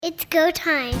It's go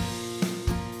time.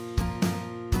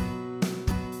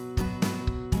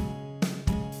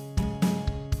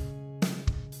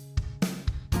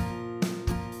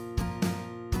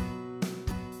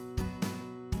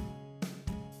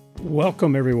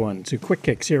 Welcome everyone to Quick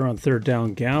Kicks here on Third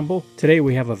Down Gamble. Today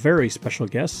we have a very special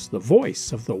guest, the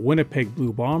voice of the Winnipeg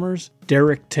Blue Bombers,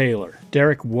 Derek Taylor.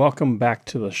 Derek, welcome back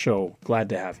to the show. Glad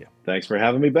to have you. Thanks for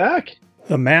having me back.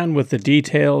 The man with the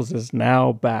details is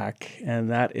now back,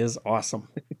 and that is awesome.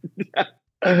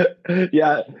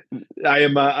 Yeah,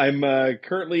 I'm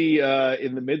currently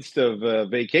in the midst of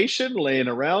vacation, laying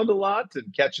around a lot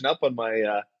and catching up on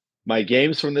my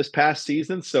games from this past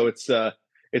season. So it's a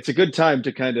good time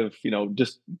to kind of,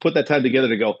 just put that time together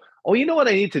to go, oh, you know what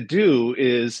I need to do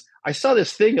is I saw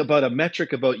this thing about a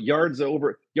metric about yards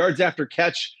after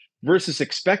catch versus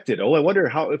expected. Oh, I wonder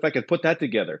if I could put that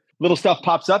together. Little stuff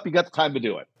pops up. You got the time to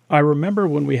do it. I remember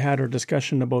when we had our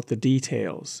discussion about the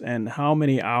details and how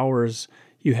many hours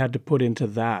you had to put into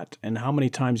that and how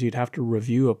many times you'd have to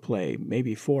review a play,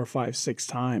 maybe 4, 5, 6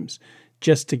 times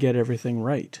just to get everything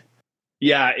right.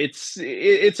 Yeah, it's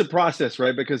a process,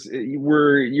 right? Because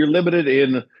you're limited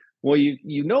in, well,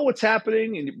 you know what's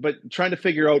happening, but trying to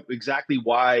figure out exactly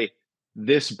why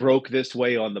this broke this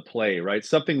way on the play, right?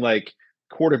 Something like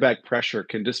quarterback pressure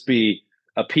can just be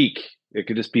a peek. It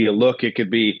could just be a look. It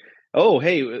could be,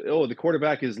 the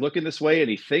quarterback is looking this way and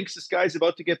he thinks this guy's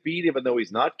about to get beat, even though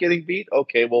he's not getting beat.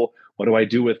 Okay, well, what do I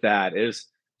do with that? There's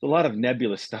a lot of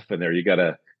nebulous stuff in there you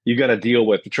gotta deal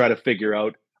with to try to figure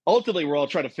out. Ultimately, we're all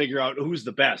trying to figure out who's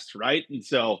the best, right? And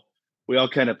so we all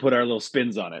kind of put our little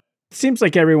spins on it. It seems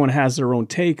like everyone has their own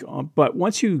take on, but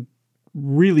once you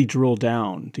really drill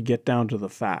down to get down to the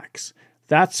facts,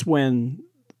 that's when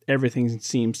everything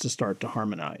seems to start to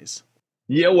harmonize.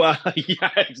 Yeah, well, yeah,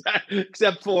 exactly.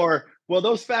 Except for, well,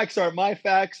 those facts aren't my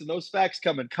facts, and those facts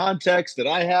come in context that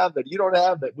I have that you don't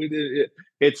have that we did.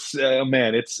 That's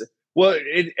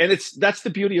the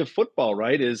beauty of football,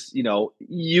 right? Is,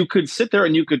 you could sit there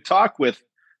and you could talk with,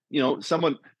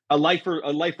 someone, a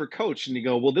lifer coach, and you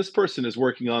go, well, this person is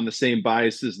working on the same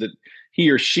biases that he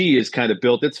or she has kind of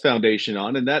built its foundation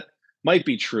on, and that might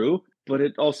be true, but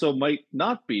it also might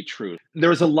not be true.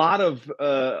 There's a lot of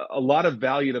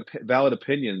valid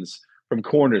opinions from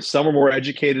corners. Some are more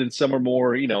educated, and some are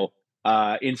more,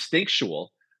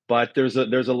 instinctual. But there's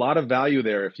a lot of value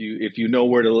there if you know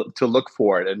where to look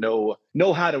for it and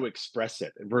know how to express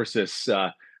it. Versus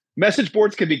message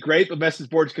boards can be great, but message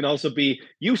boards can also be,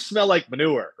 you smell like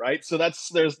manure, right? So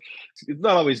it's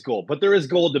not always gold, but there is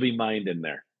gold to be mined in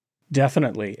there.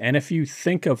 Definitely. And if you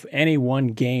think of any one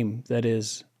game that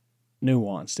is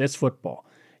nuanced, it's football.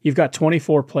 You've got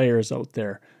 24 players out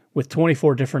there with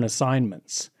 24 different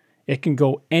assignments. It can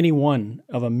go any one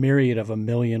of a myriad of a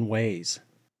million ways.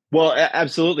 Well,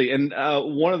 absolutely. And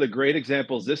one of the great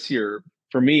examples this year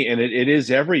for me, and it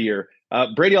is every year,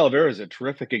 Brady Oliveira is a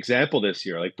terrific example this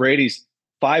year. Like Brady's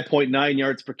 5.9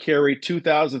 yards per carry,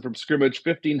 2,000 from scrimmage,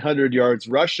 1,500 yards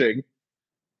rushing.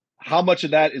 How much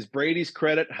of that is Brady's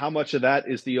credit? How much of that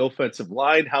is the offensive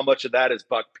line? How much of that is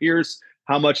Buck Pierce?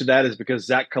 How much of that is because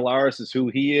Zach Colloras is who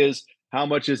he is? How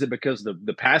much is it because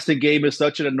the passing game is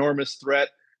such an enormous threat?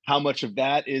 How much of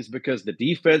that is because the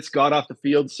defense got off the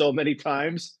field so many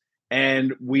times?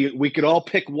 And we could all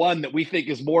pick one that we think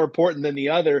is more important than the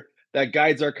other that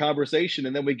guides our conversation,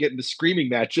 and then we get into screaming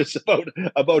matches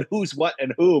about who's what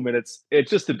and whom, and it's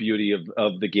just the beauty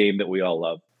of the game that we all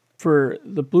love. For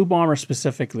the Blue Bombers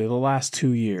specifically, the last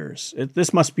 2 years,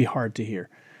 this must be hard to hear.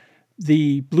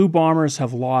 The Blue Bombers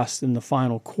have lost in the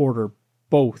final quarter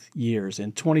both years.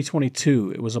 In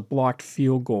 2022, it was a blocked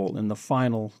field goal in the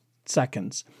final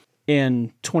seconds.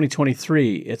 In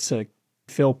 2023, it's a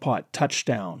Philpott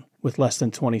touchdown with less than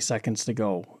 20 seconds to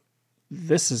go.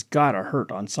 This has got to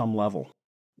hurt on some level.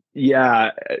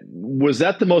 Yeah. Was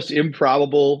that the most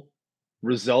improbable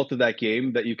result of that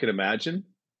game that you can imagine?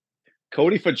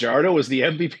 Cody Fajardo was the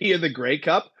MVP of the Grey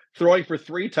Cup, throwing for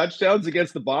 3 touchdowns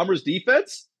against the Bombers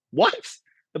defense? What?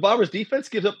 The Bombers defense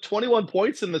gives up 21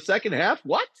 points in the second half?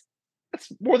 What?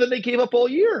 That's more than they gave up all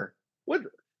year. What?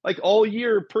 Like all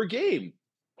year per game.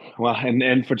 Well,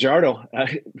 and Fajardo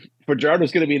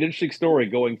is going to be an interesting story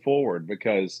going forward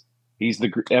because he's the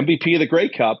MVP of the Grey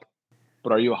Cup,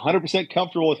 but are you 100%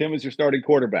 comfortable with him as your starting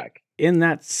quarterback? In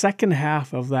that second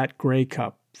half of that Grey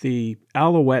Cup, the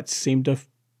Alouettes seemed to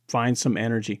find some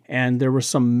energy, and there were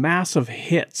some massive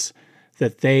hits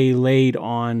that they laid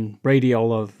on Brady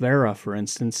Oliveira, for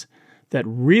instance, that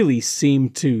really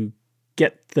seemed to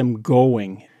get them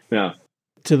going. Yeah.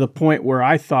 To the point where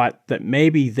I thought that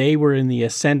maybe they were in the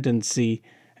ascendancy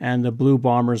and the Blue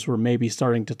Bombers were maybe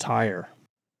starting to tire.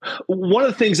 One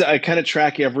of the things that I kind of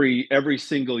track every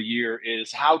single year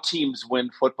is how teams win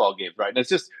football games, right? And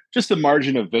it's just the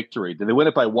margin of victory. Do they win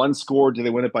it by one score? Do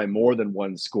they win it by more than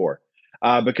one score?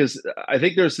 Because I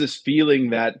think there's this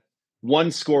feeling that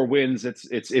one score wins.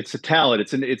 It's a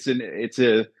talent. It's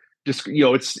a just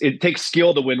it takes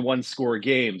skill to win one score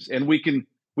games, and we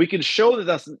can show that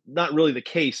that's not really the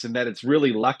case, and that it's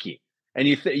really lucky. And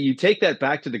you take that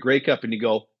back to the Grey Cup, and you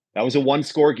go, that was a one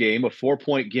score game, a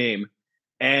 4-point game.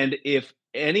 And if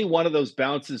any one of those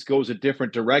bounces goes a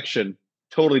different direction,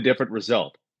 totally different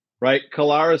result, right?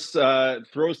 Colloras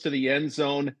throws to the end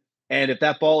zone, and if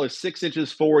that ball is 6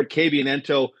 inches forward,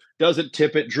 Kabianento doesn't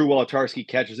tip it. Drew Wolotarski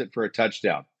catches it for a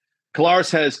touchdown.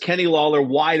 Colloras has Kenny Lawler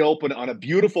wide open on a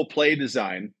beautiful play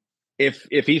design. If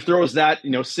he throws that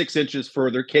 6 inches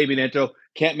further, Kabianento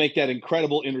can't make that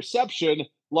incredible interception.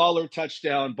 Lawler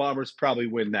touchdown. Bombers probably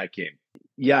win that game.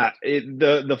 Yeah,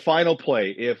 the final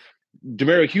play, if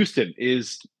Demario Houston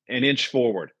is an inch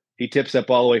forward, he tips that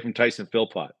ball away from Tyson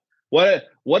Philpott. What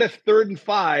if 3rd and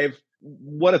 5?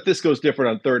 What if this goes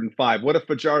different on 3rd and 5? What if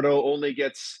Fajardo only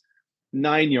gets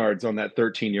 9 yards on that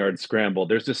 13-yard scramble?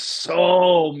 There's just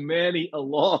so many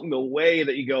along the way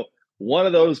that you go, one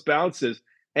of those bounces,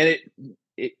 and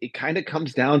it kind of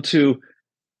comes down to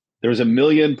there's a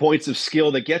million points of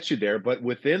skill that gets you there, but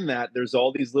within that, there's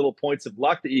all these little points of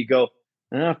luck that you go,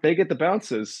 if they get the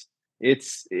bounces,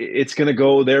 it's going to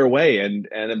go their way, and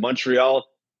Montreal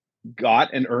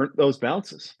got and earned those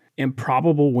bounces.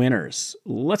 Improbable winners.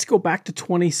 Let's go back to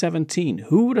 2017.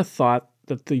 Who would have thought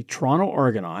that the Toronto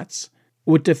Argonauts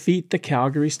would defeat the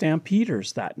Calgary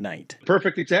Stampeders that night?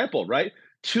 Perfect example, right?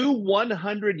 2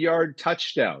 100-yard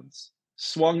touchdowns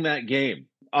swung that game.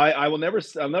 I'll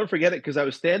never forget it, because I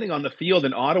was standing on the field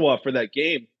in Ottawa for that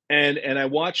game, and I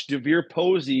watched DeVere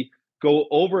Posey go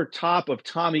over top of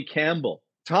Tommy Campbell.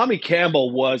 Tommy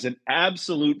Campbell was an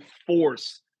absolute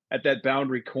force at that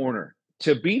boundary corner.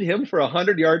 To beat him for a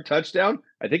 100-yard touchdown,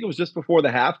 I think it was just before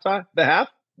the half.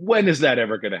 When is that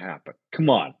ever going to happen? Come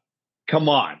on.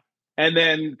 And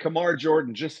then Kamar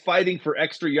Jordan just fighting for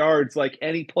extra yards like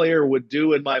any player would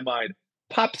do in my mind.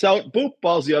 Pops out, boop,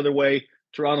 ball's the other way.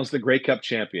 Toronto's the Grey Cup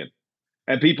champion.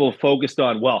 And people focused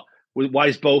on, well, why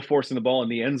is Bo forcing the ball in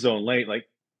the end zone late? Like,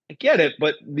 I get it,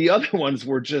 but the other ones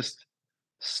were just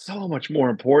so much more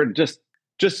important. Just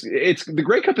it's the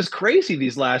Grey Cup is crazy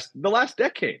the last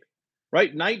decade,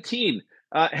 right? 19,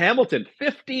 Hamilton,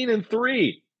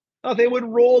 15-3. Oh, they would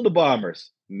roll the Bombers.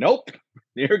 Nope.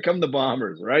 Here come the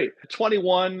Bombers, right?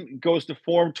 21 goes to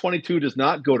form. 22 does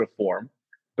not go to form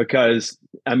because,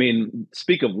 I mean,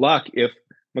 speak of luck, if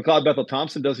McLeod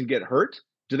Bethel-Thompson doesn't get hurt,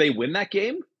 do they win that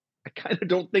game? I kind of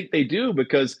don't think they do,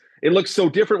 because it looks so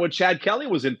different when Chad Kelly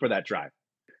was in for that drive.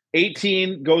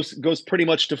 18 goes pretty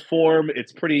much to form.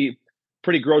 It's pretty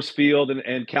gross field,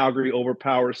 and Calgary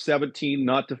overpowers. 17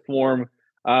 not to form.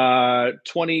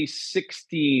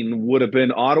 2016 would have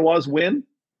been Ottawa's win.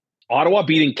 Ottawa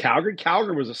beating Calgary.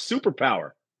 Calgary was a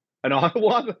superpower. And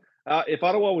Ottawa, if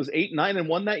Ottawa was 8-9 and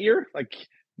won that year, like,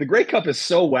 the Grey Cup is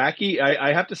so wacky.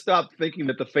 I have to stop thinking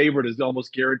that the favorite is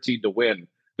almost guaranteed to win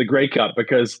the Grey Cup,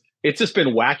 because it's just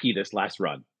been wacky this last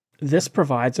run. This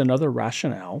provides another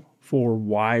rationale for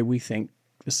why we think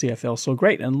the CFL is so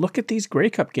great. And look at these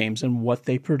Grey Cup games and what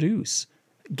they produce.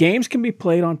 Games can be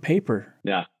played on paper.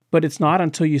 Yeah. But it's not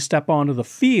until you step onto the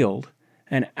field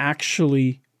and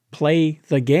actually play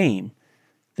the game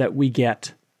that we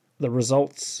get the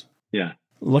results. Yeah.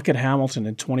 Look at Hamilton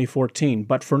in 2014.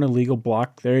 But for an illegal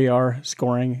block, there you are,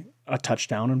 scoring a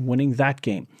touchdown and winning that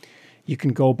game. You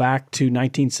can go back to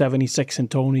 1976 and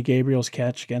Tony Gabriel's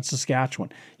catch against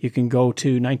Saskatchewan. You can go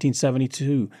to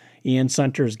 1972, Ian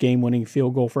Sunter's game-winning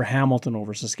field goal for Hamilton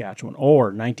over Saskatchewan. Or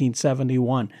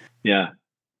 1971. Yeah.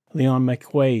 Leon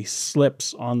McQuay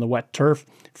slips on the wet turf,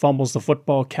 fumbles the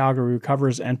football, Calgary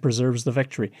recovers and preserves the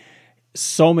victory.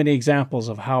 So many examples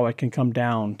of how it can come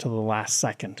down to the last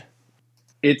second.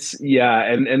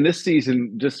 And this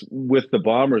season, just with the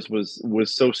Bombers,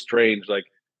 was so strange. Like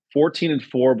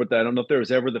 14-4, but I don't know if there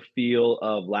was ever the feel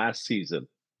of last season.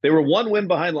 They were one win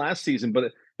behind last season,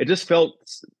 but it just felt,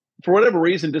 for whatever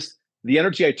reason, just the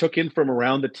energy I took in from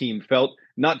around the team felt,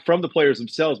 not from the players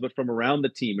themselves, but from around the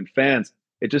team and fans.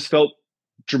 It just felt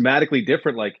dramatically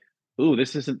different. Like, ooh,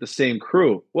 this isn't the same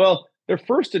crew. Well, they're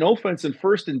first in offense and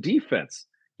first in defense.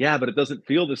 Yeah, but it doesn't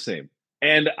feel the same.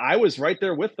 And I was right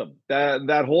there with them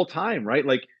that whole time, right?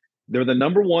 Like, they're the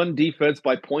number one defense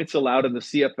by points allowed in the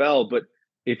CFL. But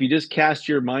if you just cast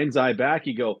your mind's eye back,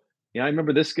 you go, yeah, I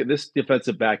remember this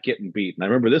defensive back getting beat. And I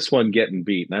remember this one getting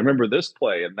beat. And I remember this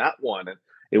play and that one. And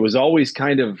it was always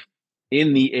kind of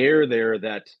in the air there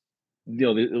that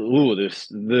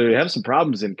they have some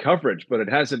problems in coverage, but it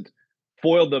hasn't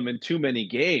foiled them in too many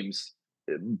games.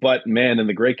 But man, in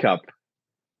the Grey Cup,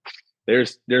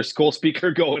 there's Cole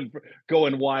Speaker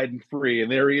going wide and free,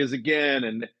 and there he is again.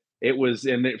 And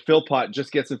Philpott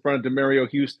just gets in front of Demario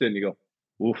Houston. You go,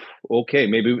 oof, okay,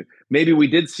 maybe we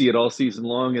did see it all season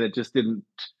long, and it just didn't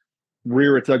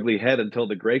rear its ugly head until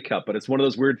the Grey Cup. But it's one of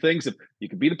those weird things. If you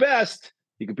could be the best,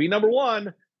 you could be number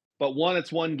one, but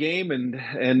it's one game, and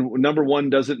number one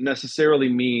doesn't necessarily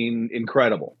mean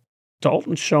incredible.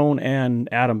 Dalton Schoen and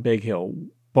Adam Bighill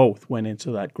both went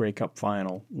into that Grey Cup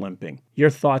final limping. Your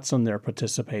thoughts on their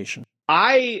participation?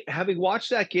 Having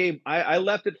watched that game, I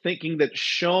left it thinking that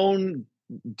Schoen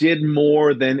did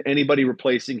more than anybody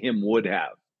replacing him would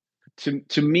have.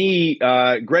 To me,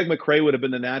 Greg McRae would have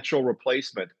been the natural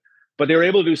replacement, but they were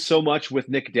able to do so much with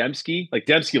Nick Dembski. Like,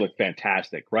 Dembski looked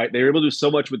fantastic, right? They were able to do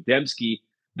so much with Dembski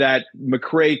that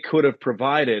McRae could have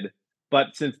provided, but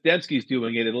since Dembski's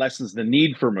doing it, it lessens the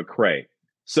need for McRae.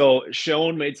 So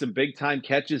Schoen made some big time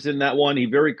catches in that one. He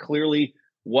very clearly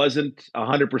wasn't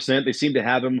 100%. They seemed to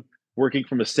have him working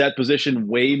from a set position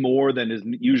way more than his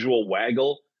usual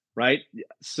waggle, right?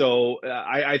 So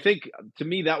I think, to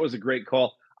me, that was a great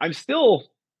call. I'm still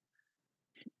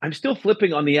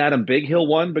flipping on the Adam Bighill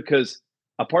one, because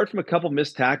apart from a couple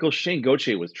missed tackles, Shane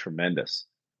Gauthier was tremendous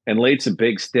and laid some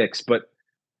big sticks. But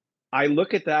I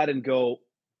look at that and go,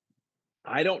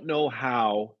 I don't know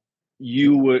how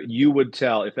you would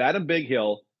tell if Adam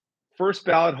Bighill, first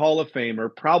ballot Hall of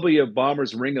Famer, probably a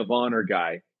Bombers Ring of Honor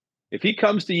guy, if he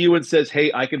comes to you and says,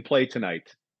 "Hey, I can play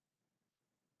tonight,"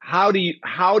 how do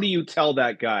you tell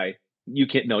that guy you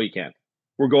can't? No, you can't.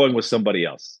 We're going with somebody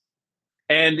else.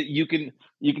 And you can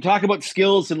talk about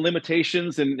skills and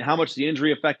limitations and how much the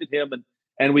injury affected him,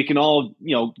 and we can all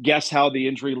guess how the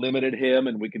injury limited him,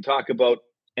 and we can talk about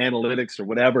analytics or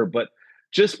whatever. But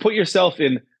just put yourself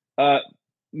in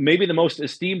maybe the most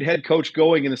esteemed head coach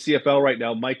going in the CFL right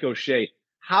now, Mike O'Shea.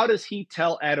 How does he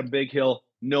tell Adam Bighill,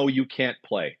 "No, you can't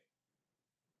play"?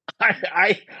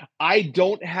 I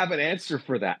don't have an answer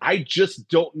for that. I just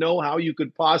don't know how you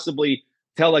could possibly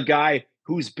tell a guy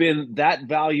who's been that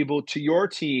valuable to your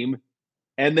team,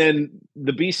 and then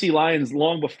the BC Lions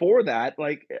long before that.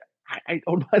 Like, I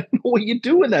don't know what you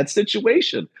do in that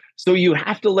situation. So you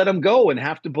have to let him go and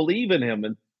have to believe in him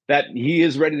and that he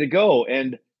is ready to go.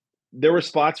 And there were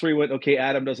spots where he went, okay,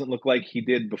 Adam doesn't look like he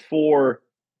did before.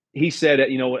 He said, at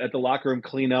the locker room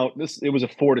clean out, it was a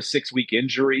 4 to 6 week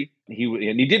injury. He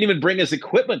didn't even bring his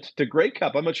equipment to Grey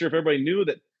Cup. I'm not sure if everybody knew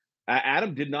that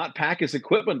Adam did not pack his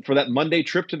equipment for that Monday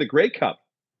trip to the Grey Cup.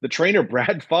 The trainer,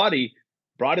 Brad Foddy,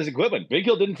 brought his equipment.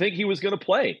 Bighill didn't think he was going to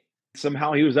play.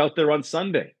 Somehow he was out there on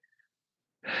Sunday.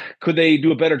 Could they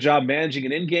do a better job managing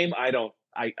an in-game? I don't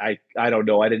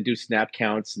know. I didn't do snap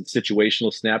counts and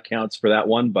situational snap counts for that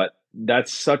one, but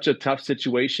that's such a tough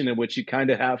situation in which you kind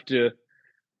of have to,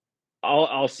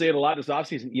 I'll say it a lot this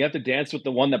offseason, you have to dance with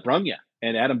the one that brung you.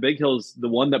 And Adam Bighill's the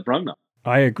one that brung them.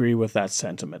 I agree with that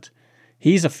sentiment.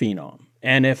 He's a phenom.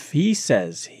 And if he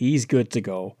says he's good to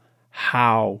go,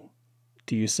 how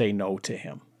do you say no to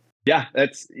him? Yeah,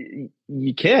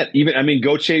 you can't even. I mean,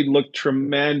 Gauthier looked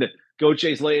tremendous.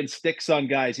 Gauthier's laying sticks on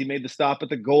guys. He made the stop at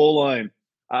the goal line.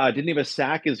 Didn't he have a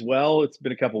sack as well? It's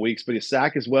been a couple of weeks, but a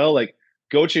sack as well. Like,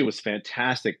 Gauthier was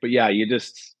fantastic. But yeah,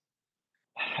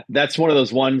 that's one of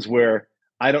those ones where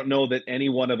I don't know that any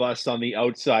one of us on the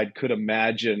outside could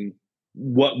imagine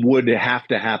what would have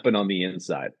to happen on the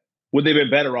inside. Would they have been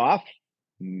better off?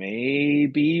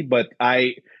 Maybe, but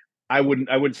I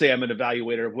wouldn't say I'm an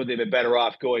evaluator of would they have been better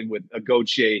off going with a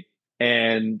Gauthier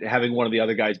and having one of the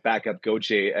other guys back up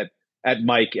Gauthier at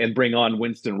Mike and bring on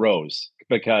Winston Rose,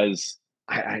 because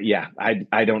I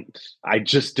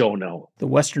just don't know. The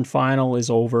Western Final is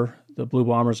over. The Blue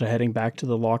Bombers are heading back to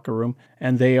the locker room,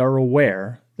 and they are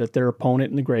aware that their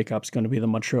opponent in the Grey Cup is going to be the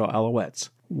Montreal Alouettes.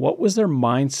 What was their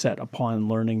mindset upon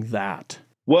learning that?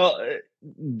 Well,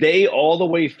 they all the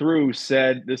way through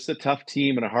said this is a tough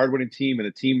team and a hard-winning team and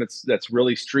a team that's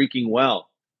really streaking well.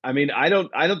 I mean, I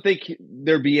don't think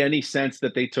there'd be any sense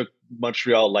that they took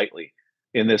Montreal lightly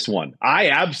in this one. I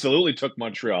absolutely took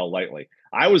Montreal lightly.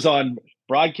 I was on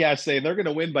broadcast saying they're going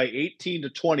to win by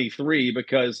 18-23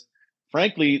 because,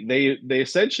 frankly, they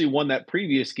essentially won that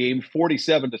previous game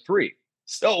 47-3.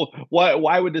 So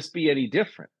why would this be any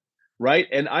different, right?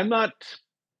 And I'm not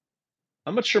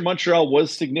sure Montreal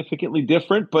was significantly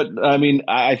different, but I mean,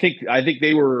 I think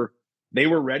they were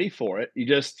ready for it. You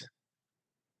just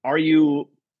are you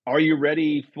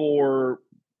ready for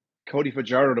Cody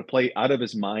Fajardo to play out of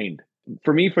his mind?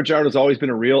 For me, Fajardo's always been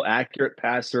a real accurate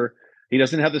passer. He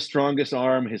doesn't have the strongest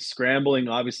arm. His scrambling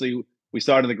obviously We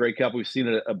saw it in the Grey Cup. We've seen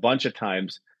it a bunch of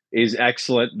times. Is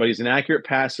excellent, but he's an accurate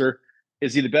passer.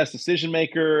 Is he the best decision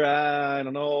maker? I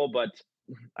don't know, but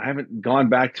I haven't gone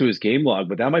back to his game log,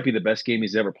 but that might be the best game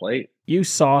he's ever played. You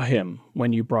saw him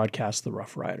when you broadcast the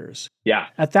Roughriders. Yeah.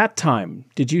 At that time,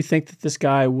 did you think that this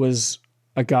guy was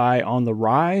a guy on the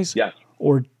rise? Yeah.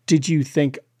 Or did you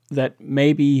think that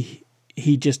maybe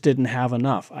he just didn't have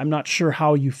enough? I'm not sure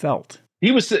how you felt.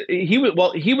 He was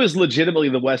legitimately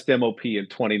the West MOP in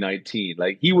 2019.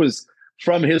 Like, he was,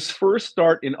 from his first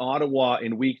start in Ottawa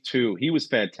in week 2, he was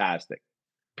fantastic.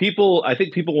 I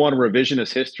think people want to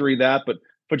revisionist history that, but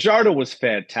Fajardo was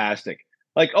fantastic.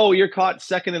 Like, oh, you're caught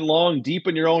second and long, deep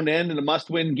in your own end in a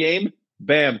must-win game.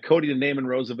 Bam, Cody and Naaman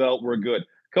Roosevelt were good.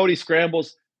 Cody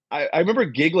scrambles. I remember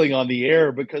giggling on the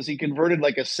air because he converted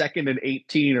like a 2nd and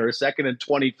 18 or a 2nd and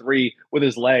 23 with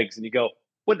his legs, and you go,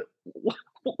 what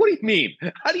do you mean?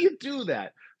 How do you do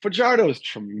that? Fajardo is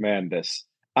tremendous.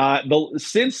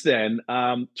 Since then,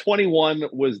 21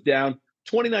 was down.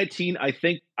 2019, I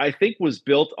think was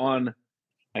built on,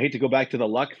 I hate to go back to the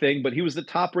luck thing, but he was the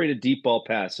top-rated deep ball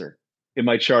passer in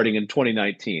my charting in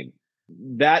 2019.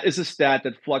 That is a stat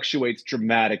that fluctuates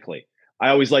dramatically. I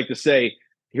always like to say,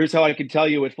 here's how I can tell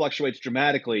you it fluctuates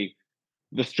dramatically.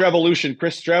 The Strevolution,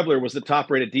 Chris Streveler, was the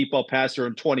top-rated deep ball passer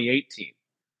in 2018.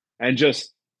 And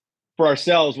just for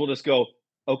ourselves, we'll just go,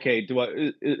 okay,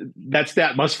 that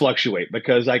stat must fluctuate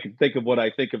because I can think of what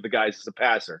I think of the guys as a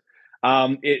passer.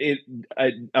 I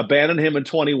abandoned him in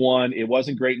 21. It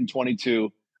wasn't great in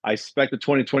 22. I expect the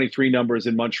 2023 numbers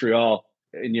in Montreal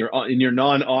in your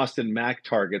non-Austin Mac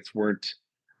targets weren't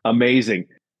amazing.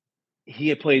 He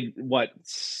had played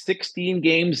 16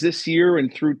 games this year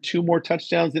and threw 2 more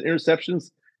touchdowns than interceptions.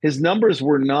 His numbers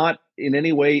were not in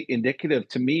any way indicative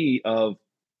to me of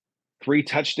 3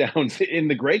 touchdowns in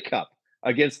the Grey Cup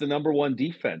against the number 1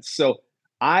 defense. So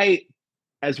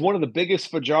as one of the biggest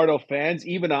Fajardo fans,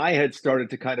 even I had started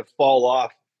to kind of fall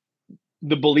off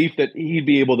the belief that he'd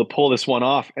be able to pull this one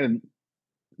off. And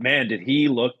man, did he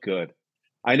look good.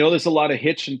 I know there's a lot of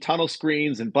hitch and tunnel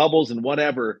screens and bubbles and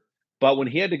whatever, but when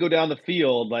he had to go down the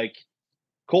field, like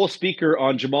Cole Speaker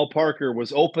on Jamal Parker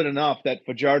was open enough that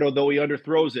Fajardo, though he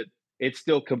underthrows it, it's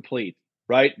still complete,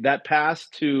 right? That pass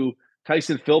to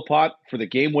Tyson Philpott for the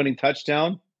game-winning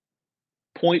touchdown,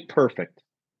 point perfect.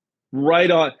 Right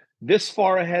on. This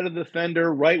far ahead of the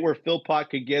defender, right where Philpott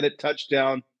could get it,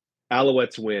 touchdown,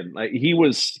 Alouettes win. Like, he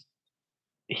and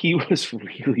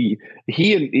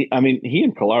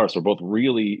Colloras are both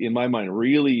really, in my mind,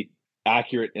 really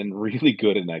accurate and really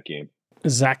good in that game.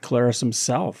 Zach Colloras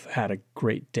himself had a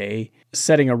great day,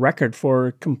 setting a record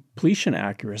for completion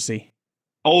accuracy.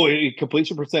 Oh,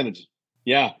 completion percentage.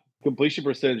 Yeah, completion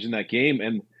percentage in that game.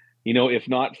 And, if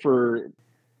not for,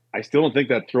 I still don't think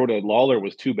that throw to Lawler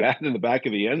was too bad in the back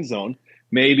of the end zone.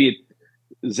 Maybe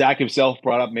Zach himself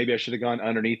brought up, maybe I should have gone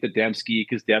underneath the Dembski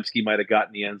because Dembski might have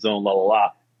gotten the end zone,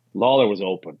 Lawler was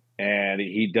open, and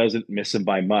he doesn't miss him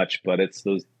by much, but it's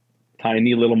those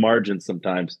tiny little margins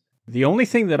sometimes. The only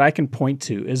thing that I can point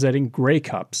to is that in Grey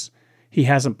Cups, he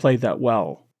hasn't played that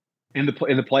well. In the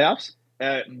playoffs?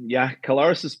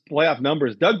 Colloras' playoff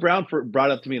numbers. Doug Brown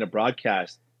brought up to me in a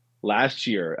broadcast last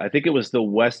year. I think it was the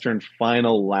Western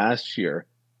Final last year,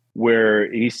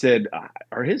 where he said,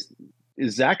 is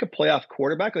Zach a playoff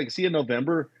quarterback? Like, is he a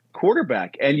November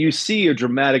quarterback? And you see a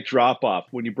dramatic drop-off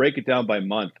when you break it down by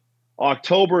month.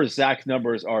 October, Zach's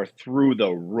numbers are through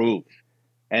the roof.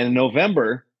 And in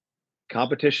November,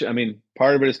 competition,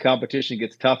 part of it is competition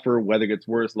gets tougher, weather gets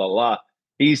worse,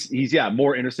 He's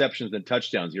more interceptions than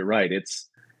touchdowns. You're right.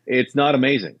 It's not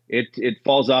amazing. It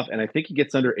falls off, and I think he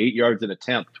gets under 8 yards an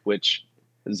attempt, which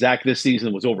Zach this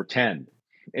season was over 10.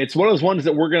 It's one of those ones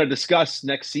that we're going to discuss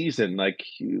next season, like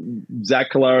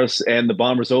Zach Colloras and the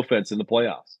Bombers offense in the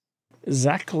playoffs.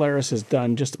 Zach Colloras has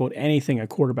done just about anything a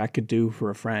quarterback could do for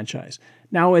a franchise.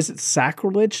 Now, is it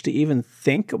sacrilege to even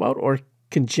think about or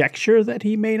conjecture that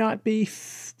he may not be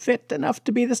fit enough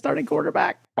to be the starting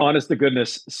quarterback? Honest to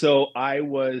goodness. So I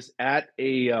was at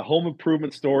a home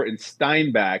improvement store in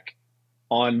Steinbach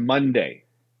on Monday,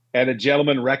 and a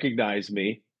gentleman recognized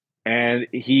me, and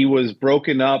he was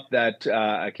broken up that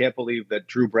I can't believe that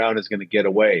Dru Brown is going to get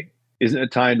away. Isn't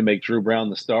it time to make Dru Brown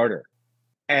the starter?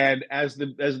 And as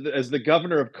the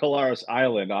governor of Colloras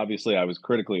Island, obviously I was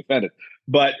critically offended,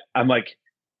 but I'm like,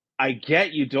 I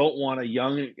get you don't want a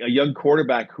young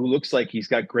quarterback who looks like he's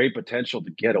got great potential to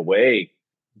get away.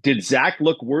 Did Zach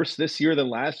look worse this year than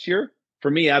last year?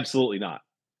 For me, absolutely not.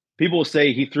 People will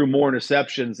say he threw more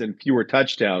interceptions and fewer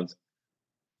touchdowns.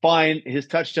 Fine, his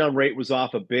touchdown rate was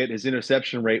off a bit. His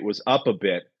interception rate was up a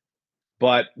bit.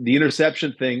 But the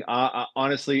interception thing,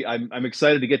 honestly, I'm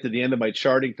excited to get to the end of my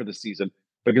charting for the season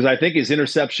because I think his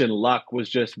interception luck was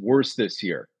just worse this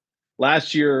year.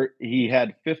 Last year, he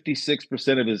had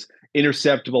 56% of his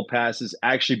interceptable passes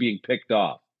actually being picked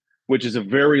off, which is a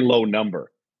very low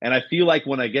number. And I feel like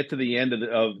when I get to the end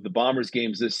of the Bombers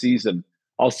games this season,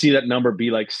 I'll see that number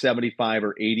be like 75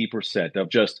 or 80% of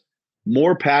just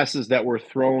more passes that were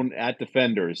thrown at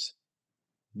defenders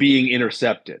being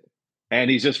intercepted. And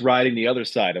he's just riding the other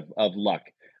side of luck.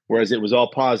 Whereas it was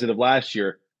all positive last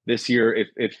year, this year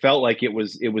it felt like it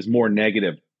was more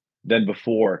negative than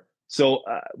before. So,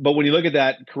 but when you look at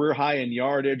that career high in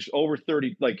yardage, over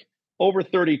 30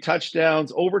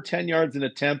 touchdowns, over 10 yards an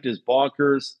attempt is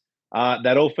bonkers.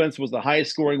 That offense was the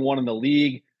highest scoring one in the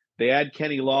league. They add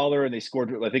Kenny Lawler and they scored,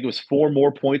 I think it was 4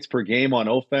 more points per game on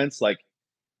offense. Like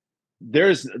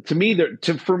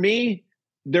for me,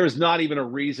 there's not even a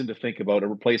reason to think about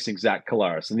replacing Zach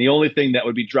Colloras. And the only thing that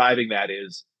would be driving that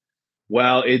is,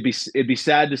 well, it'd be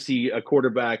sad to see a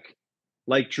quarterback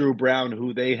like Dru Brown,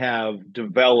 who they have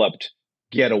developed,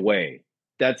 get away.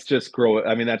 That's just growing.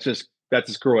 I mean, that's just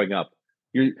growing up.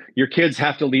 Your kids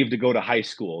have to leave to go to high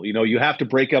school. You know, you have to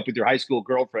break up with your high school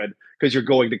girlfriend because you're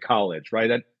going to college, right?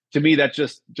 That, to me, that's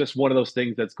just one of those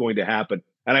things that's going to happen.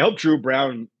 And I hope Dru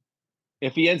Brown,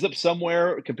 if he ends up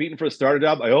somewhere competing for a starter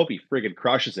job, I hope he friggin'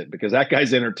 crushes it because that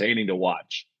guy's entertaining to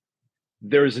watch.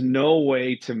 There's no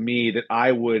way to me that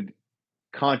I would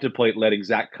contemplate letting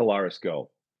Zach Colloras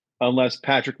go unless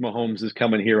Patrick Mahomes is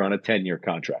coming here on a 10-year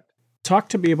contract. Talk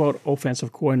to me about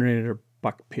offensive coordinator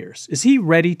Buck Pierce. Is he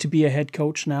ready to be a head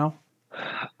coach now?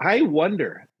 I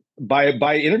wonder. By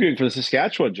interviewing for the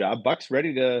Saskatchewan job, Buck's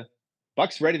ready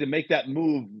to make that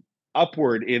move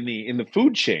upward in the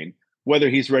food chain.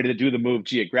 Whether he's ready to do the move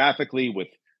geographically,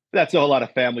 that's a whole lot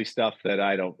of family stuff that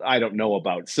I don't know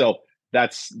about. So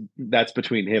that's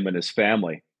between him and his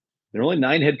family. There are only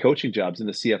 9 head coaching jobs in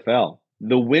the CFL.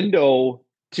 The window,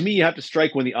 to me, you have to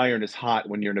strike when the iron is hot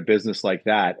when you're in a business like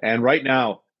that. And right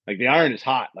now, like, the iron is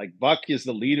hot. Like, Buck is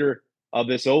the leader of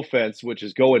this offense, which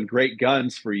is going great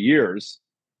guns for years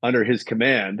under his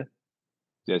command.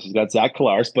 Yes, he's got Zach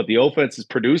Colloras, but the offense is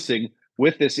producing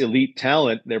with this elite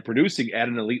talent. They're producing at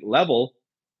an elite level.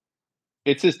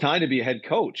 It's his time to be a head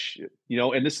coach, you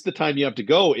know, and this is the time you have to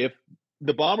go. If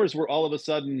the Bombers were all of a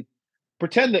sudden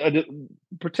pretend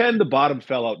the bottom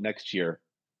fell out next year,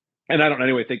 and I don't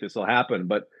anyway think this will happen,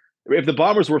 but if the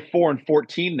Bombers were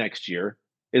 4-14 next year,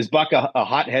 is Buck a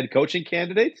hot head coaching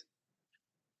candidate?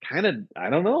 Kind of, I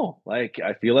don't know. Like,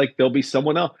 I feel like there'll be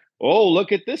someone else. Oh,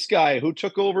 look at this guy who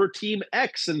took over Team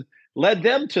X and led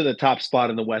them to the top spot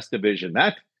in the West Division.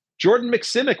 That Jordan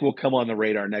McSimic will come on the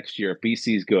radar next year if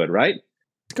BC's good, right?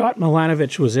 Scott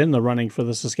Milanovich was in the running for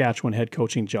the Saskatchewan head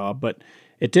coaching job, but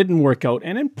it didn't work out,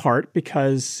 and in part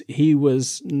because he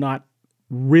was not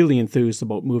really enthused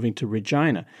about moving to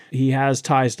Regina. He has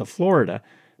ties to Florida,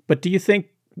 but do you think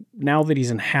now that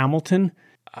he's in Hamilton,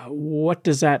 what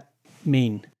does that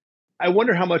mean? I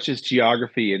wonder how much is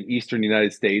geography in Eastern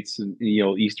United States and, you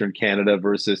know, Eastern Canada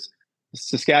versus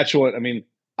Saskatchewan. I mean,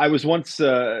 I was once,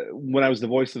 when I was the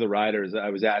voice of the Riders, I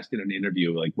was asked in an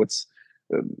interview, like,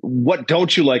 what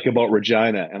don't you like about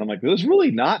Regina? And I'm like, there's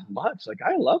really not much. Like,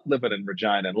 I love living in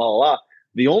Regina and la la la.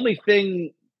 The only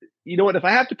thing, you know what, if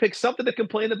I have to pick something to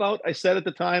complain about, I said at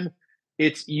the time,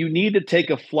 it's you need to take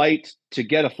a flight to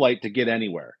get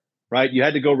anywhere, right? You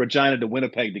had to go Regina to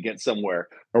Winnipeg to get somewhere,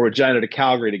 or Regina to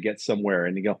Calgary to get somewhere.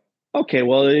 And you go, okay,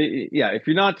 well, yeah,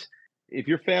 if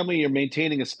your family are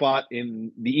maintaining a spot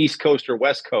in the East Coast or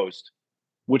West Coast,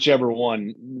 whichever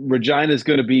one, Regina is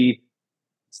going to be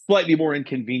slightly more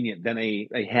inconvenient than a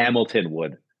Hamilton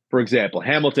would. For example,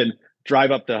 Hamilton,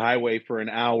 drive up the highway for an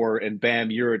hour and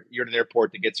bam, you're at an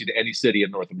airport that gets you to any city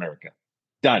in North America.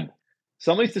 Done.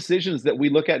 Some of these decisions that we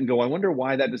look at and go, I wonder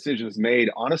why that decision is made,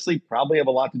 honestly, probably have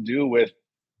a lot to do with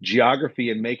geography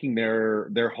and making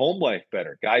their home life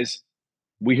better. Guys,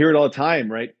 we hear it all the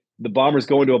time, right? The Bombers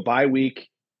go into a bye week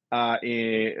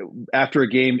after a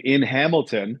game in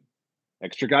Hamilton.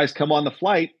 Extra guys come on the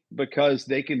flight because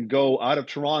they can go out of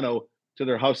Toronto to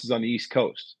their houses on the East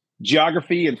Coast.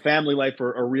 Geography and family life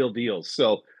are real deals.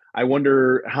 So I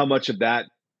wonder how much of that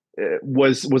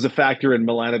was a factor in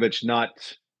Milanovich not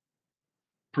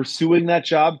pursuing that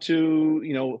job to,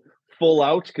 you know, full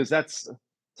out, because let's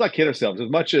not kid ourselves. As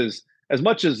much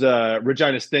as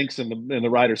Regina stinks and the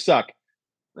Riders suck,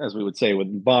 as we would say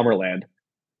with Bomberland,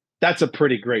 that's a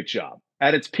pretty great job.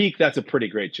 At its peak, that's a pretty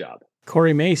great job.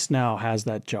 Corey Mace now has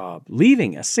that job,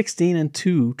 leaving a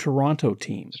 16-2 Toronto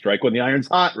team. Strike when the iron's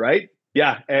hot, right?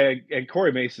 Yeah, and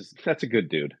Corey Mace that's a good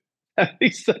dude.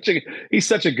 He's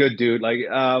such a good dude. Like,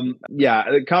 yeah,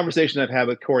 the conversation I've had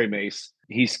with Corey Mace,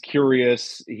 he's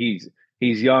curious. He's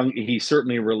young. He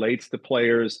certainly relates to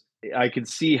players. I can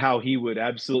see how he would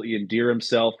absolutely endear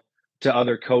himself to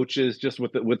other coaches just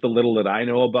with the little that I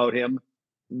know about him.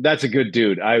 That's a good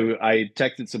dude. I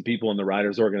texted some people in the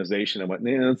Riders organization and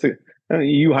went,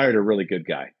 you hired a really good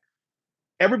guy.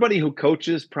 Everybody who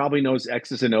coaches probably knows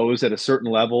X's and O's at a certain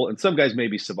level, and some guys may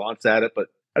be savants at it, but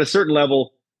at a certain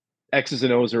level, X's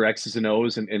and O's are X's and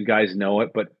O's, and guys know it.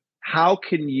 But how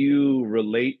can you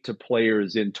relate to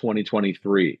players in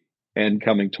 2023 and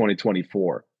coming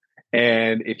 2024?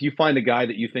 And if you find a guy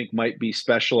that you think might be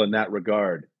special in that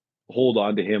regard, hold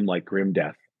on to him like grim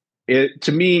death.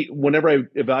 To me, whenever I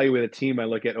evaluate a team, I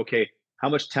look at, okay, how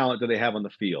much talent do they have on the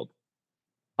field?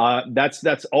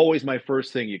 That's always my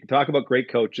first thing. You can talk about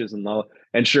great coaches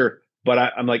and sure, but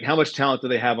I'm like, how much talent do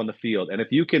they have on the field? And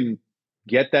if you can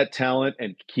get that talent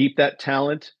and keep that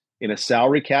talent in a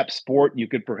salary cap sport, you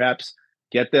could perhaps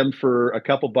get them for a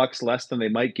couple bucks less than they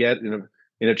might get in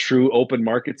a true open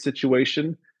market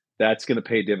situation. That's going to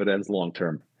pay dividends long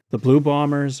term. The Blue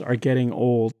Bombers are getting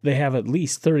old. They have at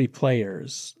least 30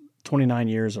 players, 29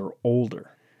 years or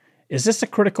older. Is this a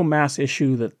critical mass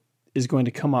issue that is going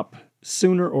to come up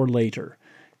sooner or later?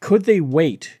 Could they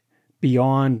wait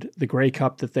beyond the Grey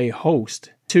Cup that they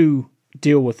host to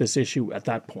deal with this issue at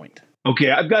that point?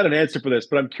 Okay, I've got an answer for this,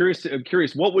 but I'm curious.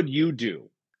 What would you do?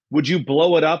 Would you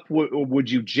blow it up? Would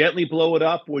you gently blow it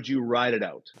up? Would you ride it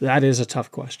out? That is a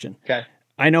tough question. Okay.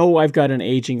 I know I've got an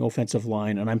aging offensive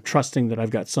line, and I'm trusting that I've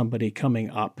got somebody coming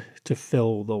up to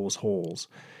fill those holes.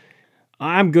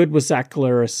 I'm good with Zach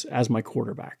Colloras as my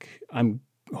quarterback. I'm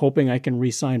hoping I can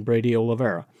re-sign Brady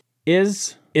Oliveira.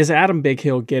 Is Adam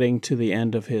Bighill getting to the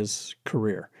end of his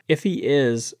career? If he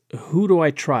is, who do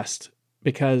I trust?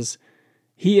 Because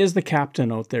he is the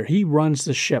captain out there. He runs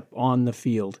the ship on the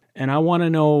field. And I want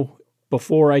to know,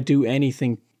 before I do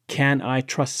anything, can I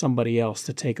trust somebody else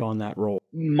to take on that role?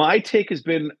 My take has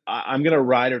been, I'm going to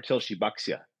ride her till she bucks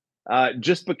you.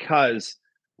 Just because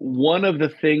one of the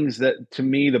things that, to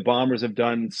me, the Bombers have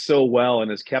done so well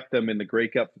and has kept them in the Grey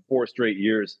Cup for 4 straight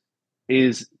years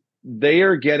is they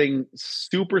are getting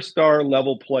superstar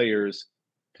level players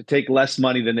to take less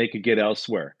money than they could get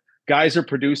elsewhere. Guys are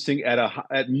producing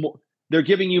they're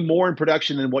giving you more in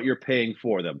production than what you're paying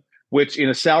for them, which in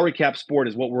a salary cap sport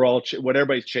is what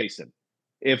everybody's chasing.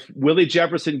 If Willie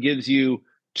Jefferson gives you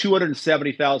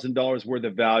 $270,000 worth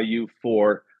of value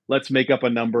for, let's make up a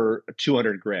number,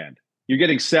 $200,000, you're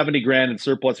getting $70,000 in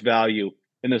surplus value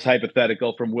in this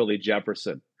hypothetical from Willie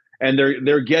Jefferson. And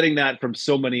they're getting that from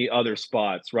so many other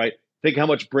spots, right? Think how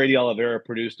much Brady Oliveira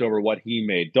produced over what he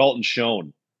made. Dalton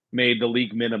Schoen made the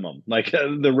league minimum, like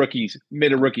the rookies,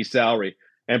 made a rookie salary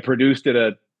and produced at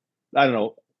I don't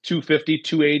know, 250,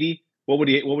 280. What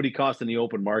would he cost in the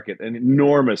open market? An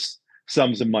enormous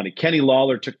sums of money. Kenny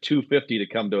Lawler took 250 to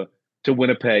come to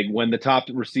Winnipeg when the top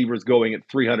receiver is going at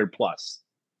 300 plus.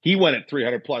 He went at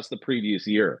 300 plus the previous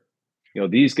year.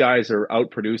 These guys are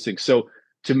out producing. So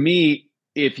to me,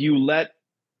 if you let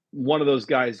one of those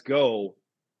guys go,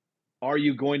 are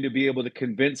you going to be able to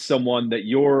convince someone that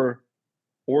your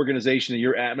organization and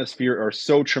your atmosphere are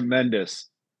so tremendous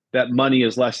that money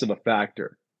is less of a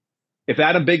factor? If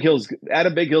Adam Bighill's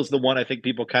the one I think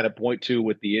people kind of point to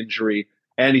with the injury,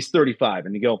 and he's 35,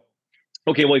 and you go,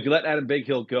 okay, well, if you let Adam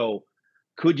Bighill go,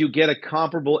 could you get a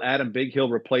comparable Adam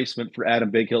Bighill replacement for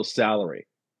Adam Bighill's salary?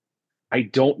 I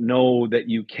don't know that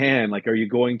you can. Like,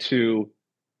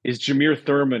 is Jameer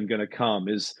Thurman going to come?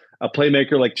 Is a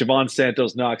playmaker like Javon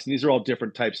Santos-Knox, and these are all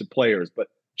different types of players, but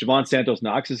Javon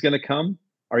Santos-Knox is going to come?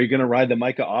 Are you going to ride the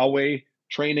Micah Awe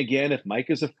train again if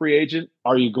Micah's a free agent?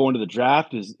 Are you going to the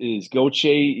draft? Is Goche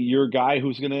your guy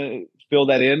who's going to fill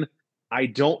that in? I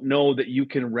don't know that you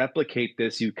can replicate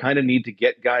this. You kind of need to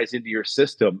get guys into your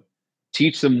system,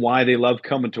 teach them why they love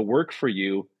coming to work for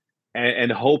you, and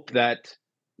hope that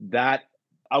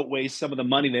outweighs some of the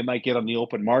money they might get on the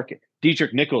open market.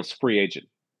 Dietrich Nichols, free agent.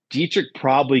 Dietrich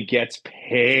probably gets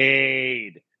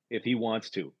paid if he wants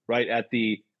to, right? At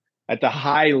a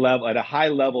high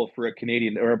level for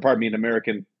an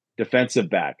American defensive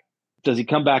back. Does he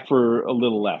come back for a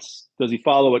little less? Does he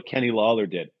follow what Kenny Lawler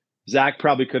did? Zach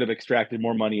probably could have extracted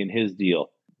more money in his deal.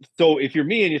 So if you're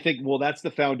me and you think, well, that's the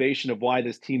foundation of why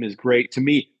this team is great, to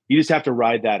me, you just have to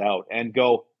ride that out and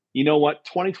go, you know what?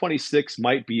 2026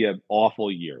 might be an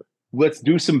awful year. Let's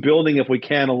do some building if we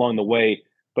can along the way.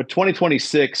 But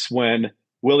 2026, when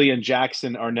Willie and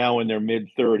Jackson are now in their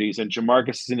mid-30s and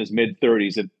Jamarcus is in his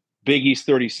mid-30s and Biggie's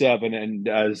 37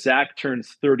 and Zach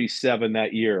turns 37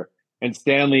 that year, and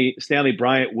Stanley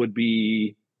Bryant would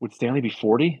be would Stanley be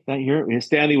 40 that year? I mean,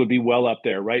 Stanley would be well up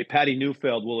there, right? Patty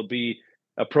Neufeld will be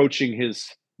approaching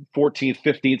his 14th,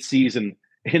 15th season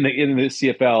in the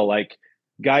CFL. Like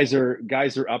guys are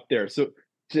up there. So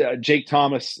Jake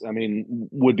Thomas, I mean,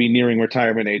 would be nearing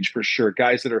retirement age for sure.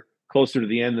 Guys that are closer to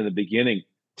the end than the beginning.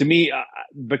 To me,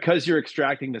 because you're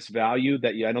extracting this value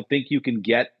that I don't think you can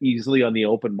get easily on the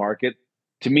open market.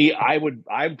 To me,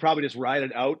 I'd probably just ride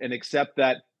it out and accept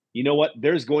that, you know what,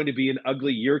 there's going to be an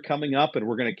ugly year coming up, and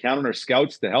we're going to count on our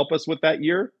scouts to help us with that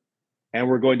year. And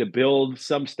we're going to build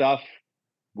some stuff.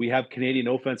 We have Canadian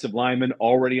offensive linemen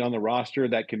already on the roster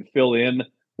that can fill in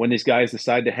when these guys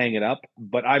decide to hang it up.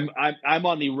 But I'm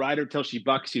on the rider till she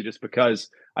bucks you, just because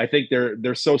I think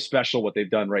they're so special what they've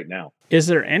done right now. Is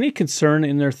there any concern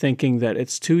in their thinking that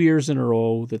it's 2 years in a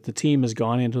row that the team has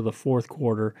gone into the fourth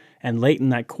quarter, and late in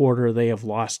that quarter they have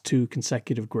lost 2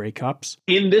 consecutive Grey Cups?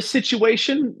 In this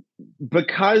situation,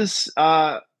 because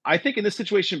I think in this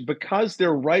situation, because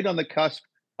they're right on the cusp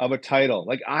of a title.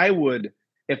 Like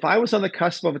if I was on the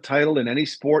cusp of a title in any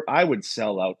sport, I would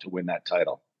sell out to win that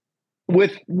title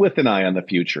with an eye on the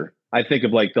future. I think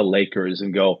of like the Lakers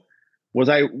and go, would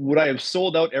I have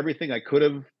sold out everything I could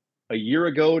have a year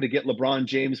ago to get LeBron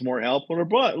James more help? Well,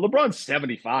 LeBron's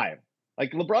 75.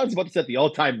 Like LeBron's about to set the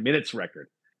all-time minutes record.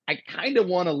 I kind of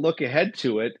want to look ahead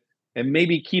to it and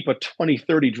maybe keep a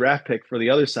 2030 draft pick for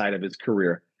the other side of his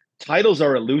career. Titles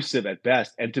are elusive at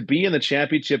best. And to be in the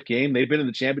championship game, they've been in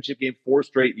the championship game 4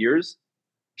 straight years.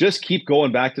 Just keep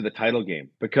going back to the title game,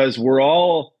 because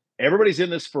everybody's in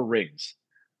this for rings.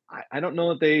 I don't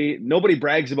know that nobody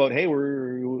brags about, hey,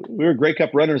 we're Grey Cup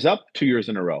runners up 2 years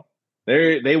in a row.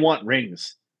 They want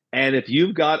rings. And if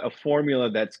you've got a formula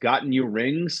that's gotten you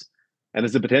rings and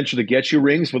has the potential to get you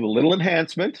rings with a little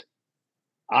enhancement,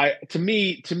 to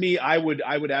me, I would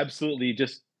absolutely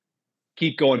just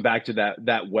keep going back to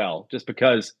that well, just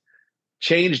because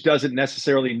change doesn't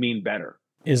necessarily mean better.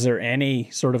 Is there any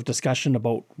sort of discussion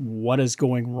about what is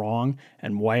going wrong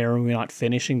and why are we not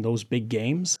finishing those big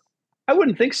games? I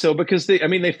wouldn't think so, because they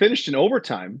finished in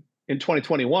overtime in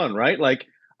 2021, right? Like,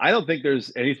 I don't think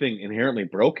there's anything inherently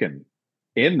broken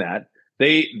in that.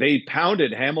 They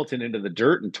pounded Hamilton into the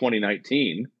dirt in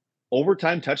 2019,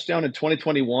 overtime touchdown in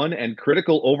 2021, and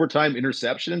critical overtime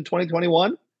interception in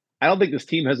 2021. I don't think this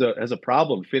team has a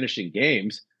problem finishing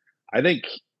games. I think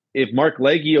if Mark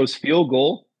Leggio's field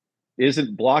goal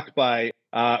isn't blocked by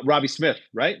Robbie Smith,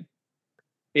 right?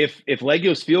 If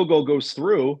Leggio's field goal goes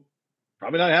through,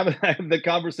 probably not having the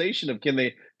conversation of can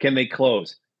they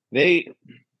close. The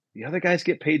other guys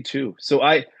get paid too. So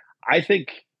I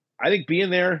think being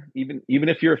there, even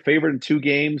if you're a favorite in 2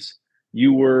 games, they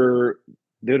would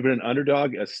have been an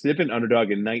underdog, a snippet underdog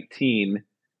in 19,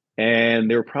 and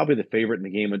they were probably the favorite in the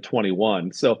game in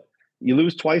 21. So you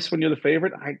lose twice when you're the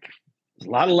favorite. There's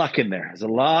a lot of luck in there. There's a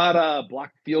lot of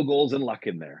blocked field goals and luck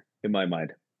in there, in my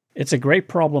mind. It's a great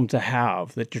problem to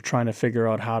have, that you're trying to figure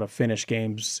out how to finish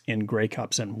games in Grey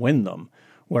Cups and win them,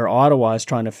 where Ottawa is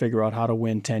trying to figure out how to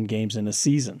win 10 games in a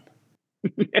season.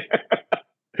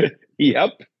 Yep.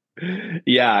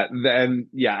 Yeah.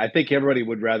 I think everybody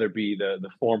would rather be the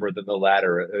former than the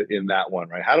latter in that one,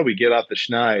 right? How do we get off the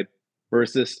schneid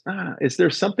versus, is there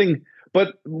something,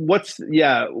 but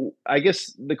I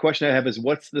guess the question I have is,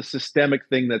 what's the systemic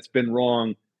thing that's been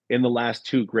wrong in the last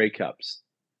 2 Grey Cups?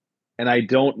 And I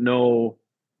don't know.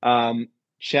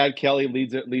 Chad Kelly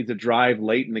leads a drive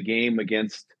late in the game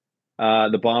against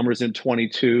the Bombers in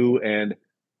 22, and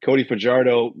Cody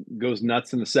Fajardo goes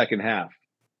nuts in the second half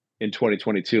in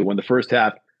 2022, when the first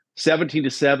half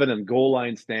 17-7 and goal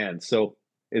line stands. So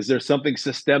is there something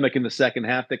systemic in the second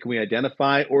half that can we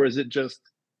identify, or is it just,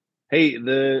 hey,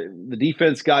 the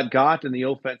defense got and the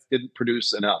offense didn't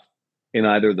produce enough in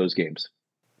either of those games?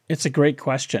 It's a great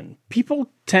question.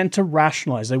 People tend to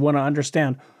rationalize. They want to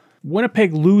understand.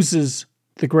 Winnipeg loses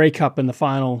the Grey Cup in the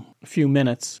final few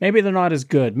minutes. Maybe they're not as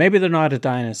good. Maybe they're not a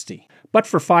dynasty. But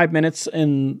for 5 minutes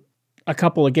in a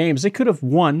couple of games, they could have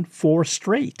won 4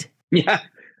 straight. Yeah.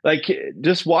 Like,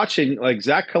 just watching, like,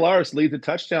 Zach Colloras leads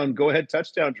a go-ahead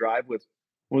touchdown drive with,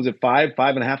 what was it,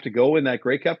 5.5 to go in that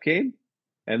Grey Cup game?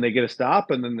 And they get a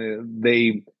stop, and then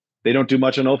they don't do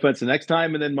much on offense the next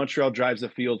time, and then Montreal drives the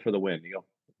field for the win. You know,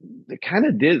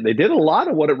 they did a lot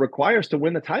of what it requires to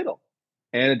win the title,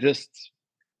 and it just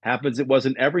happens it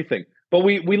wasn't everything. But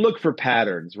we look for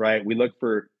patterns, right? We look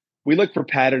for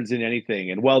patterns in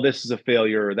anything, and, well, this is a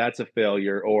failure, or that's a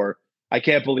failure, or I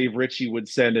can't believe Richie would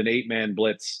send an 8-man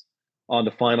blitz on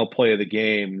the final play of the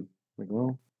game. Like,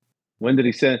 well, when did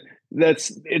he send?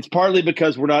 It's partly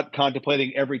because we're not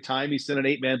contemplating every time he sent an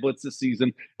 8-man blitz this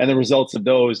season and the results of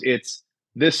those. It's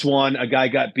this one, a guy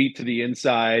got beat to the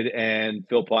inside and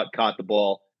Philpott caught the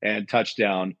ball and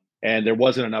touchdown, and there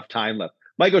wasn't enough time left.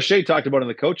 Mike O'Shea talked about on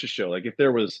the coach's show, like if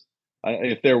there was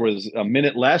a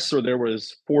minute less or there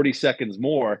was 40 seconds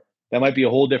more, that might be a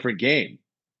whole different game,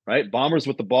 right? Bombers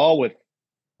with the ball with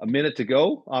a minute to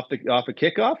go off a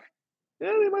kickoff.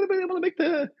 Yeah, they might have been able to make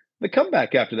the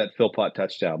comeback after that Philpott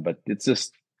touchdown, but it's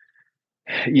just,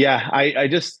 yeah,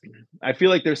 I feel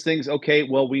like there's things. Okay,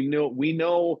 well, we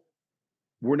know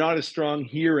we're not as strong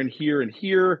here and here and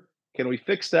here. Can we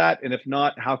fix that? And if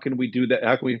not, how can we do that?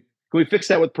 How can we fix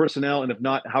that with personnel? And if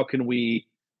not, how can we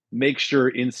make sure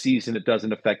in season it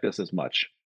doesn't affect us as much?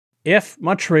 If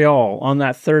Montreal on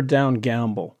that third down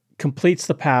gamble completes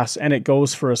the pass and it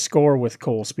goes for a score with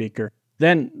Cole Speaker,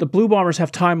 then the Blue Bombers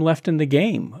have time left in the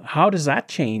game. How does that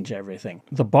change everything?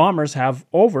 The Bombers have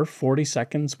over 40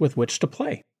 seconds with which to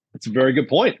play. That's a very good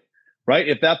point, right?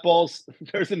 If that ball's,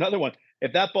 there's another one.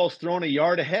 If that ball's thrown a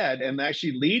yard ahead and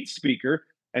actually leads Speaker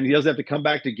and he doesn't have to come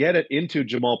back to get it into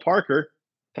Jamal Parker,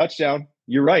 touchdown,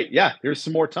 you're right. Yeah, there's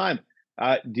some more time.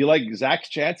 Do you like Zach's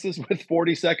chances with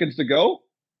 40 seconds to go?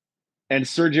 And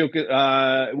Sergio,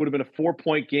 it would have been a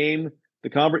 4-point game.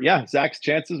 The convert, yeah, Zach's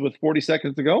chances with 40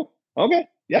 seconds to go. Okay,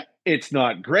 yeah, it's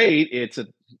not great. It's a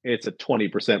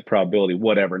 20% probability,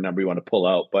 whatever number you want to pull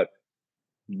out, but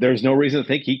there's no reason to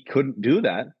think he couldn't do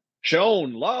that.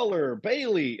 Schoen, Lawler,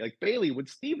 Bailey, like Bailey would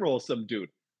steamroll some dude.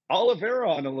 Oliveira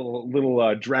on a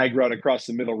little drag route across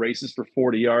the middle, races for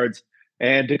 40 yards,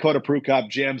 and Dakota Prukop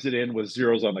jams it in with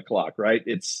zeros on the clock. Right?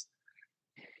 It's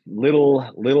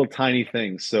little tiny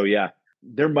things. So yeah,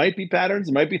 there might be patterns.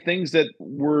 There might be things that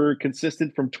were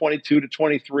consistent from 22 to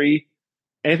 23.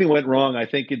 Anything went wrong, I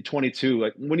think, in 22.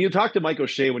 Like when you talk to Mike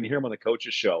O'Shea, when you hear him on the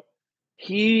coach's show,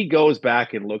 he goes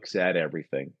back and looks at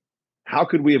everything. How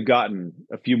could we have gotten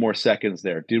a few more seconds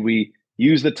there? Did we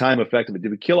use the time effectively?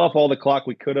 Did we kill off all the clock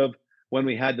we could have when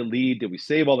we had the lead? Did we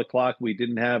save all the clock we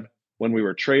didn't have when we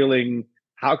were trailing?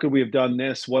 How could we have done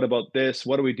this? What about this?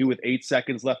 What do we do with 8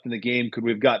 seconds left in the game? Could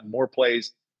we have gotten more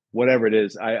plays? Whatever it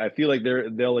is, I feel like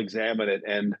they'll examine it.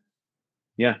 And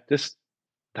yeah, this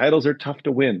titles are tough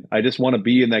to win. I just want to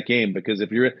be in that game because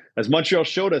if you're, as Montreal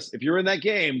showed us, if you're in that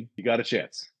game, you got a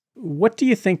chance. What do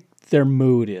you think their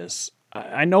mood is?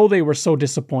 I know they were so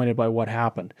disappointed by what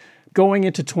happened. Going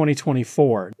into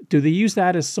 2024, do they use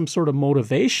that as some sort of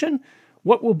motivation?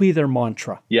 What will be their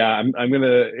mantra? Yeah, I'm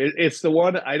gonna. It's the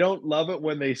one. I don't love it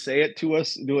when they say it to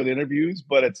us doing interviews,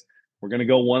 but we're gonna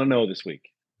go 1-0 this week.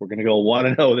 We're gonna go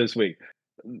 1-0 this week.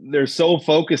 They're so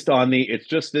focused on it's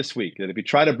just this week that if you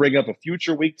try to bring up a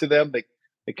future week to them,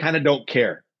 they kind of don't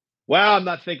care. Well, I'm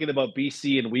not thinking about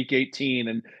BC in week 18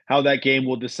 and how that game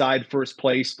will decide first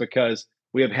place because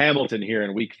we have Hamilton here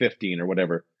in week 15 or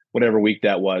whatever week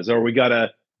that was, or we got a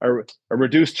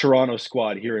reduced Toronto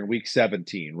squad here in week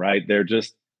 17, right?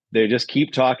 They just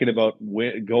keep talking about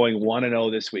going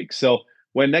 1-0 this week. So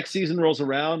when next season rolls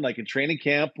around, like in training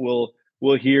camp, we'll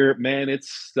hear, man, it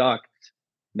sucked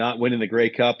not winning the Grey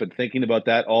Cup and thinking about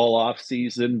that all off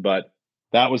season, but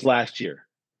that was last year.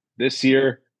 This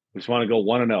year, we just want to go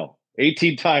 1-0.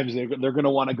 18 times they're going to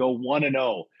want to go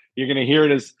 1-0. You're going to hear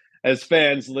it as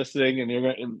fans listening,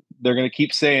 and they're going to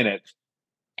keep saying it.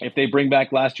 If they bring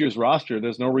back last year's roster,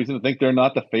 there's no reason to think they're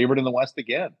not the favorite in the West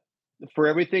again. For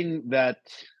everything that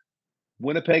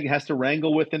Winnipeg has to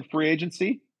wrangle with in free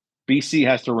agency, BC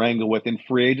has to wrangle with in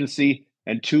free agency,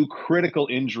 and 2 critical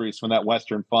injuries from that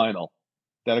Western final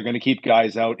that are going to keep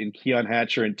guys out in Keon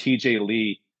Hatcher and TJ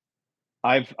Lee.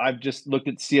 I've just looked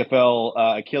at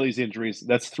CFL Achilles injuries.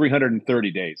 That's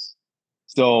 330 days.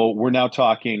 So we're now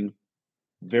talking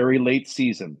very late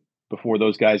season before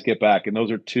those guys get back. And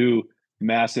those are 2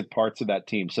 massive parts of that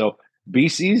team. So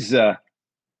BC's got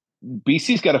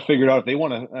to figure it out if they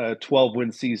want a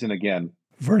 12-win season again.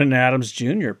 Vernon Adams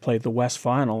Jr. played the West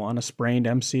Final on a sprained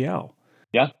MCL.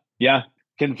 Yeah.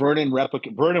 Can Vernon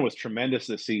replicate? Vernon was tremendous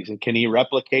this season. Can he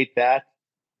replicate that?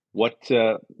 What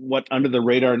under the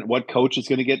radar and what coach is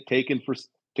going to get taken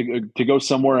to go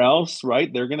somewhere else?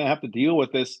 Right? They're going to have to deal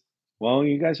with this. Well,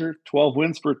 you guys are 12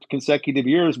 wins for consecutive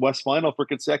years, West Final for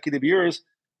consecutive years.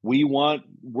 We're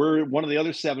one of the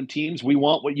other 7 teams. We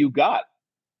want what you got.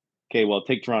 Okay, well,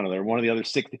 take Toronto. They're one of the other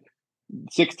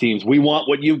six teams. We want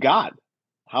what you got.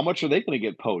 How much are they going to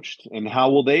get poached, and how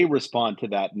will they respond to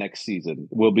that next season?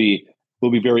 Will be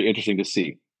very interesting to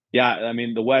see. Yeah, I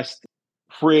mean, the West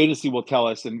free agency will tell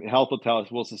us, and health will tell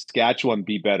us, will Saskatchewan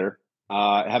be better?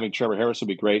 Having Trevor Harris will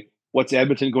be great. What's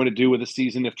Edmonton going to do with the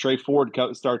season if Trey Ford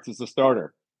starts as a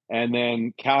starter? And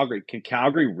then Calgary. Can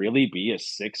Calgary really be a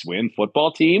 6-win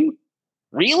football team?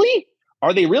 Really?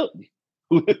 Are they really?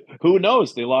 Who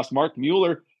knows? They lost Mark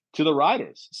Mueller to the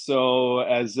Riders. So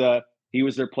as He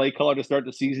was their play caller to start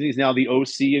the season. He's now the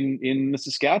OC in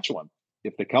Saskatchewan.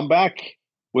 If they come back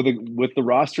with the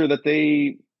roster that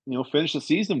they finish the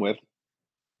season with,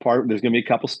 there's going to be a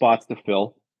couple spots to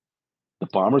fill. The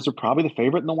Bombers are probably the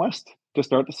favorite in the West to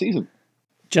start the season.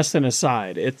 Just an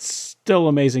aside, it's still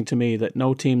amazing to me that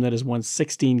no team that has won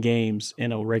 16 games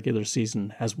in a regular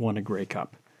season has won a Grey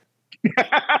Cup.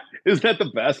 Isn't that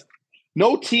the best?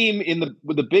 No team in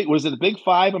the Big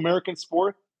Five American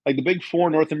sport, like the Big Four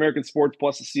North American sports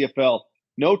plus the CFL,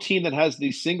 no team that has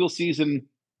the single season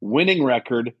winning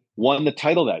record won the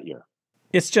title that year.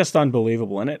 It's just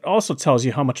unbelievable. And it also tells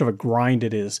you how much of a grind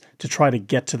it is to try to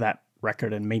get to that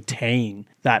record and maintain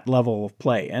that level of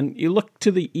play. And you look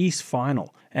to the East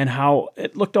Final and how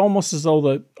it looked almost as though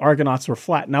the Argonauts were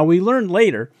flat. Now, we learned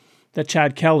later that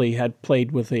Chad Kelly had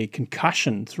played with a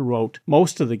concussion throughout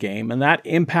most of the game, and that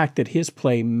impacted his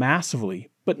play massively.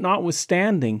 But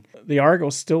notwithstanding, the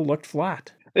Argos still looked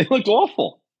flat. They looked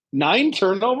awful. 9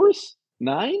 turnovers?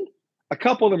 9? A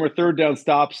couple of them are third down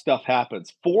stops. Stuff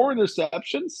happens. 4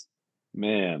 interceptions?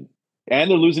 Man. And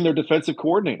they're losing their defensive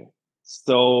coordinator.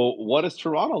 So what does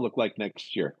Toronto look like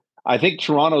next year? I think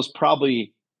Toronto's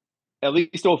probably, at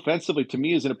least offensively, to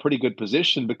me, is in a pretty good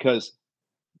position because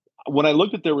when I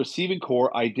looked at their receiving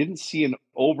core, I didn't see an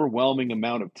overwhelming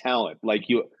amount of talent like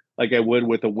I would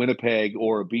with a Winnipeg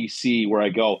or a BC, where I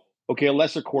go, okay, a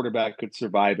lesser quarterback could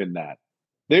survive in that.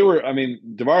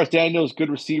 Davaris Daniels, good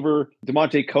receiver.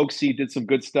 DeMonte Coxie did some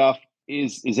good stuff.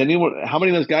 Is anyone? How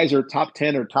many of those guys are top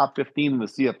 10 or top 15 in the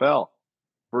CFL?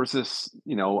 Versus,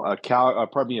 a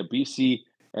BC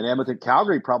and Edmonton.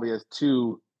 Calgary probably has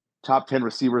 2 top 10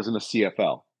 receivers in the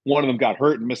CFL. One of them got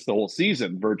hurt and missed the whole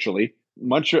season virtually.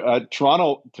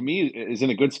 Toronto, to me, is in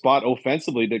a good spot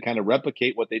offensively to kind of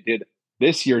replicate what they did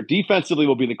this year. Defensively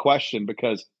will be the question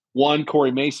because 1,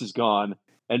 Corey Mace is gone,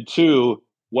 and 2,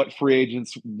 what free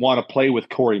agents want to play with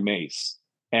Corey Mace?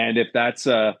 And if that's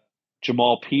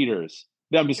Jamal Peters,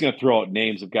 then I'm just going to throw out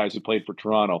names of guys who played for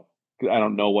Toronto. I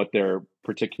don't know what their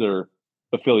particular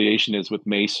affiliation is with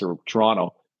Mace or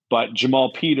Toronto, but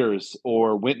Jamal Peters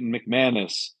or Winton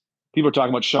McManus, people are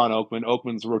talking about Sean Oakman.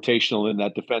 Oakman's rotational in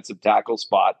that defensive tackle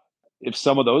spot. If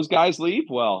some of those guys leave,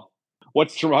 well,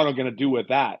 what's Toronto going to do with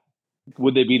that?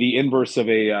 Would they be the inverse of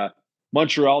a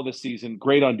Montreal this season?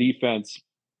 Great on defense,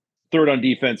 3rd on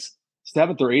defense,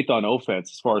 7th or 8th on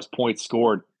offense as far as points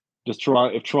scored. If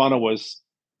Toronto was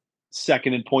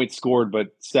 2nd in points scored,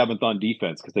 but 7th on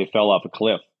defense because they fell off a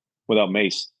cliff without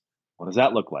Mace. What does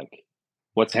that look like?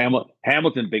 What's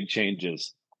Hamilton big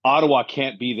changes? Ottawa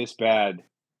can't be this bad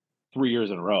 3 years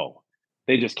in a row.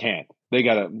 They just can't.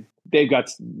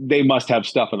 They must have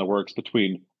stuff in the works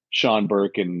between Sean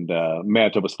Burke and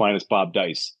Manitoba's finest Bob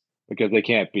Dice because they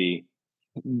can't be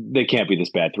this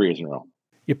bad 3 years in a row.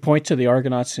 You point to the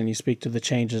Argonauts and you speak to the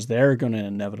changes they're going to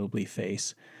inevitably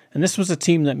face. And this was a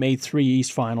team that made 3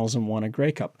 East Finals and won a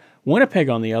Grey Cup. Winnipeg,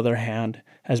 on the other hand,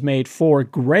 has made 4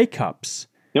 Grey Cups.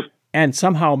 Yep. And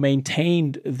somehow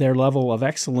maintained their level of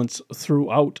excellence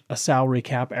throughout a salary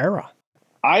cap era.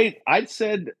 I'd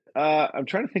said, I'm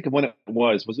trying to think of when it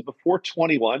was. Was it before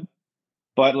 21?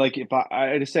 But like if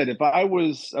I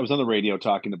was on the radio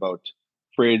talking about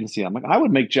free agency, I'm like, I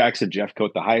would make Jackson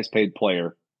Jeffcoat the highest paid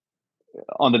player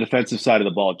on the defensive side of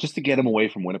the ball just to get him away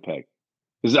from Winnipeg.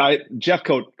 Because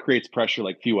Jeffcoat creates pressure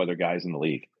like few other guys in the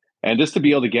league. And just to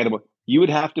be able to get him, you would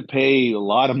have to pay a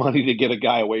lot of money to get a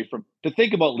guy away to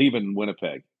think about leaving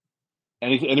Winnipeg.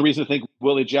 Any reason to think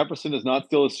Willie Jefferson is not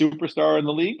still a superstar in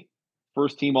the league?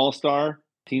 First team All-Star,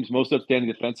 team's most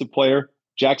outstanding defensive player.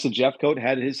 Jackson Jeffcoat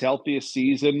had his healthiest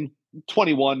season.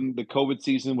 21, the COVID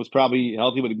season was probably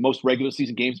healthy, but the most regular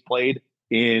season games played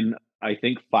in, I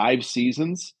think, 5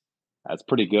 seasons. That's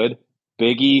pretty good.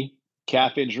 Biggie,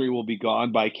 calf injury will be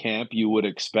gone by camp, you would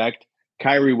expect.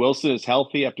 Kyrie Wilson is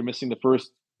healthy after missing the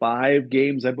first 5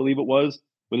 games, I believe it was,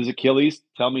 with his Achilles.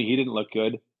 Tell me he didn't look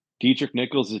good. Dietrich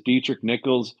Nichols is Dietrich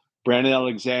Nichols. Brandon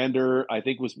Alexander, I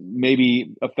think, was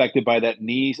maybe affected by that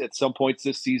knee at some points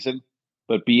this season,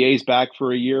 but BA's back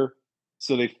for a year.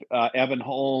 So Evan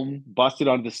Holm busted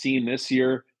onto the scene this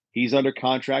year. He's under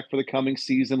contract for the coming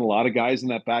season. A lot of guys in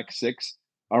that back 6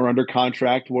 are under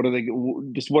contract. What are they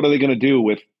going to do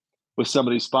with some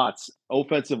of these spots?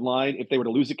 Offensive line, if they were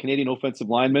to lose a Canadian offensive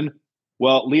lineman,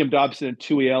 well, Liam Dobson and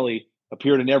Tuieli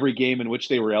appeared in every game in which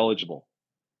they were eligible,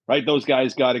 right? Those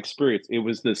guys got experience. It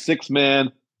was the 6th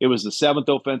man. It was the 7th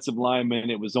offensive lineman.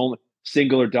 It was only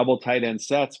single or double tight end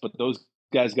sets, but those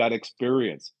guys got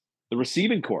experience. The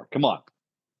receiving core, come on.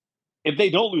 If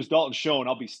they don't lose Dalton Schoen,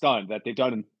 I'll be stunned that they've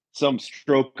done some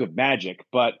stroke of magic.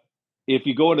 But if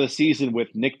you go into the season with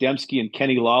Nick Dembski and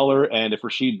Kenny Lawler, and if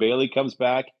Rasheed Bailey comes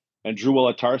back, and Drew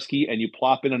Wolatarski, and you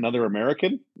plop in another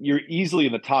American, you're easily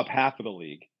in the top half of the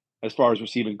league as far as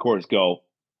receiving cores go.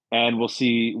 And we'll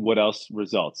see what else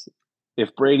results.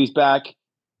 If Brady's back,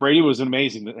 Brady was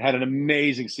had an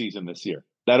amazing season this year.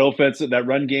 That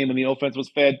run game and the offense was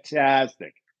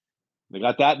fantastic. They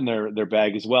got that in their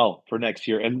bag as well for next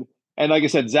year. And like I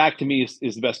said, Zach to me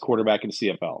is the best quarterback in the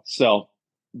CFL. So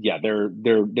yeah,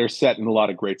 they're set in a lot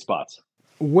of great spots.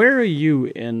 Where are you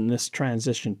in this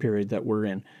transition period that we're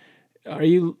in? Are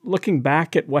you looking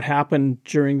back at what happened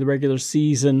during the regular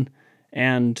season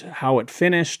and how it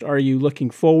finished? Are you looking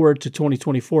forward to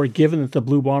 2024, given that the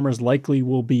Blue Bombers likely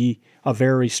will be a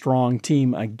very strong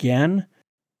team again?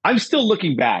 I'm still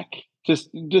looking back,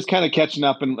 just kind of catching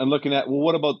up and looking at, well,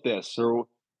 what about this? Or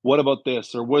what about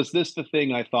this? Or was this the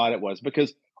thing I thought it was?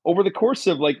 Because over the course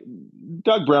of, like,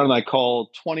 Doug Brown and I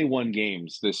called 21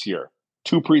 games this year,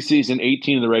 2 preseason,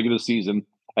 18 in the regular season,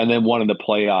 and then 1 in the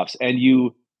playoffs. And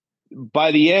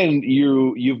by the end,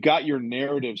 you've got your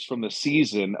narratives from the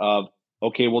season of,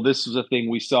 okay, well, this was a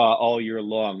thing we saw all year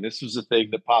long. This was a thing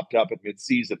that popped up at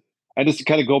midseason. And just to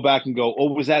kind of go back and go,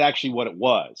 oh, was that actually what it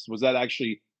was? Was that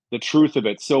actually the truth of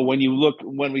it? So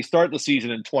when we start the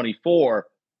season in 24,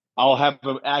 I'll have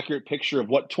an accurate picture of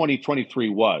what 2023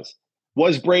 was.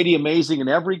 Was Brady amazing in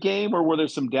every game, or were there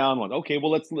some down ones? Okay,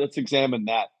 well, let's examine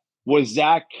that. Was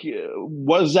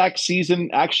Zach's season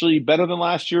actually better than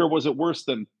last year, or was it worse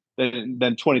than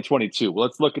 2022? Well,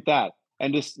 let's look at that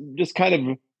and just kind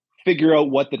of figure out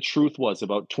what the truth was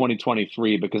about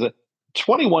 2023, because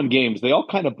 21 games, they all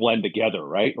kind of blend together,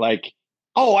 right? Like,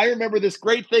 oh, I remember this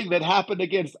great thing that happened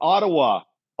against Ottawa.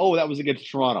 Oh, that was against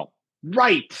Toronto.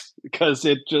 Right. Because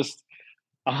it just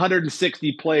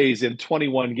 160 plays in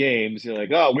 21 games. You're like,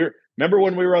 oh, remember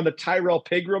when we were on the Tyrell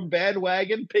Pigram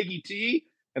bandwagon, Piggy T?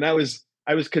 And I was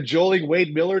cajoling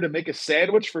Wade Miller to make a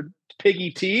sandwich for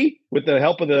Piggy T with the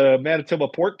help of the Manitoba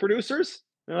pork producers.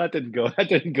 No, that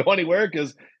didn't go anywhere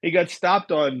because he got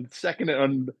stopped on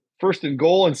first and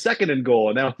goal and second and goal.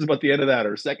 And that was about the end of that,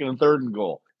 or second and third and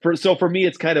goal. So for me,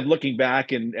 it's kind of looking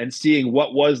back and seeing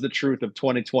what was the truth of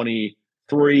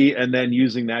 2023 and then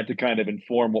using that to kind of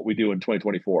inform what we do in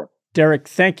 2024. Derek,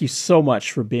 thank you so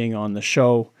much for being on the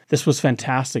show. This was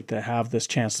fantastic to have this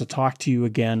chance to talk to you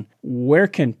again. Where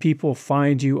can people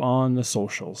find you on the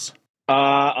socials?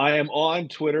 I am on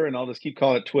Twitter, and I'll just keep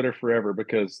calling it Twitter forever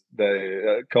because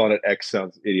calling it X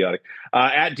sounds idiotic.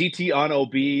 At DT on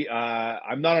OB.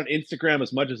 I'm not on Instagram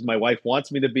as much as my wife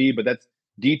wants me to be, but that's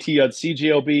DT on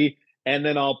CJOB. And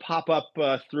then I'll pop up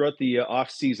throughout the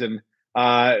off season.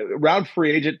 Around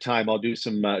free agent time, I'll do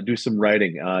some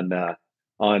writing on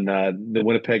the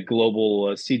Winnipeg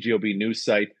Global CJOB news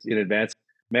site in advance.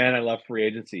 Man, I love free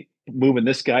agency. Moving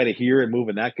this guy to here and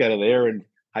moving that guy to there, and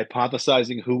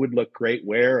hypothesizing who would look great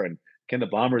where, and can the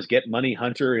Bombers get Money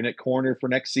Hunter in at corner for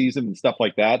next season and stuff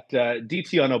like that.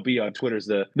 DT on OB on Twitter is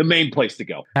the main place to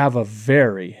go. Have a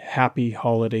very happy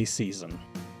holiday season.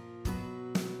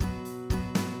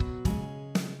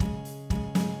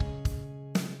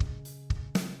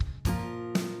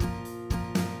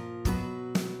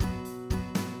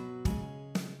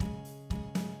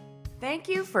 Thank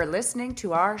you for listening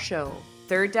to our show.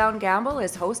 Third Down Gamble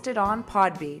is hosted on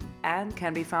Podbean and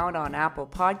can be found on Apple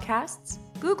Podcasts,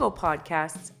 Google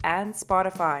Podcasts, and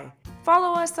Spotify.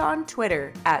 Follow us on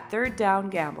Twitter at Third Down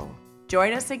Gamble.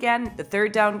 Join us again, the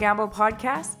Third Down Gamble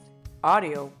podcast,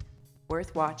 audio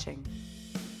worth watching.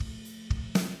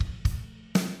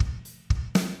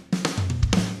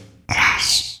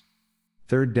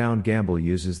 Third Down Gamble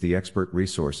uses the expert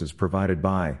resources provided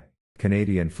by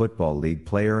Canadian Football League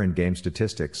player and game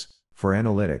statistics for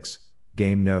analytics,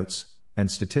 game notes,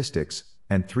 and statistics,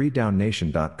 and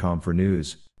 3downnation.com for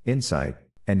news, insight,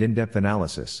 and in-depth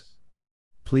analysis.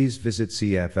 Please visit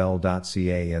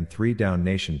cfl.ca and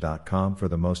 3downnation.com for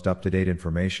the most up-to-date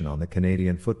information on the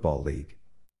Canadian Football League.